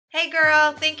Hey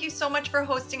girl, thank you so much for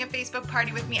hosting a Facebook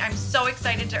party with me. I'm so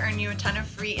excited to earn you a ton of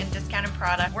free and discounted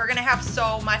product. We're gonna have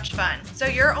so much fun. So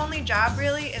your only job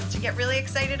really is to get really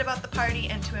excited about the party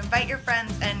and to invite your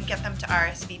friends and get them to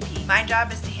RSVP. My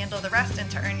job is to handle the rest and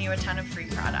to earn you a ton of free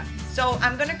products. So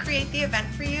I'm gonna create the event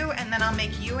for you, and then I'll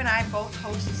make you and I both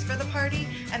hosts for the party,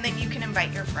 and then you can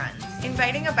invite your friends.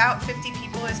 Inviting about 50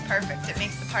 people is perfect. It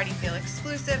makes the party feel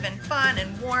exclusive and fun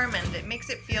and warm, and it makes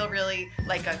it feel really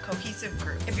like a cohesive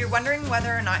group. If you're wondering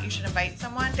whether or not you should invite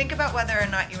someone, think about whether or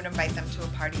not you would invite them to a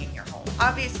party in your home.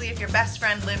 Obviously, if your best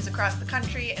friend lives across the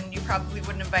country and you probably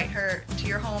wouldn't invite her to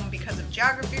your home because of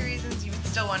geography reasons, you would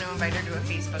still want to invite her to a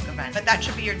Facebook event. But that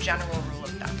should be your general rule of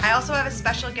thumb. I also have a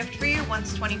special gift for you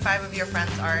once 25 of your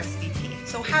friends RSVP.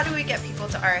 So how do we get people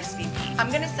to RSVP? I'm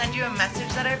going to send you a message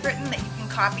that I've written that you can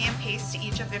copy and paste to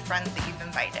each of your friends that you've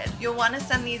invited. You'll want to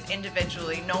send these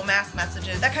individually, no mass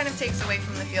messages. That kind of takes away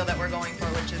from the feel that we're going for,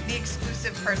 which is the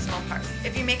exclusive personal part.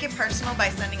 If you make it personal by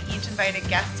sending each invited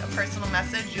guest a personal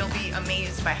message, you'll be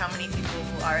amazed by how many people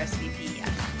will RSVP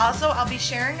yes. Also, I'll be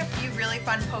sharing a few really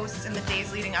fun posts in the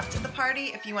days leading up to the party.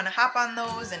 If you want to hop on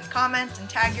those and comment and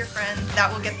tag your friends,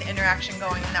 that will get the interaction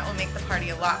going and that will make the party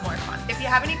a lot more fun. If you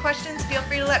have any questions, feel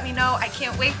free to let me know. I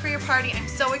can't wait for your party. I'm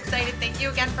so excited. Thank you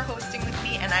again for hosting with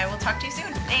me, and I will talk to you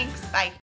soon. Thanks. Bye.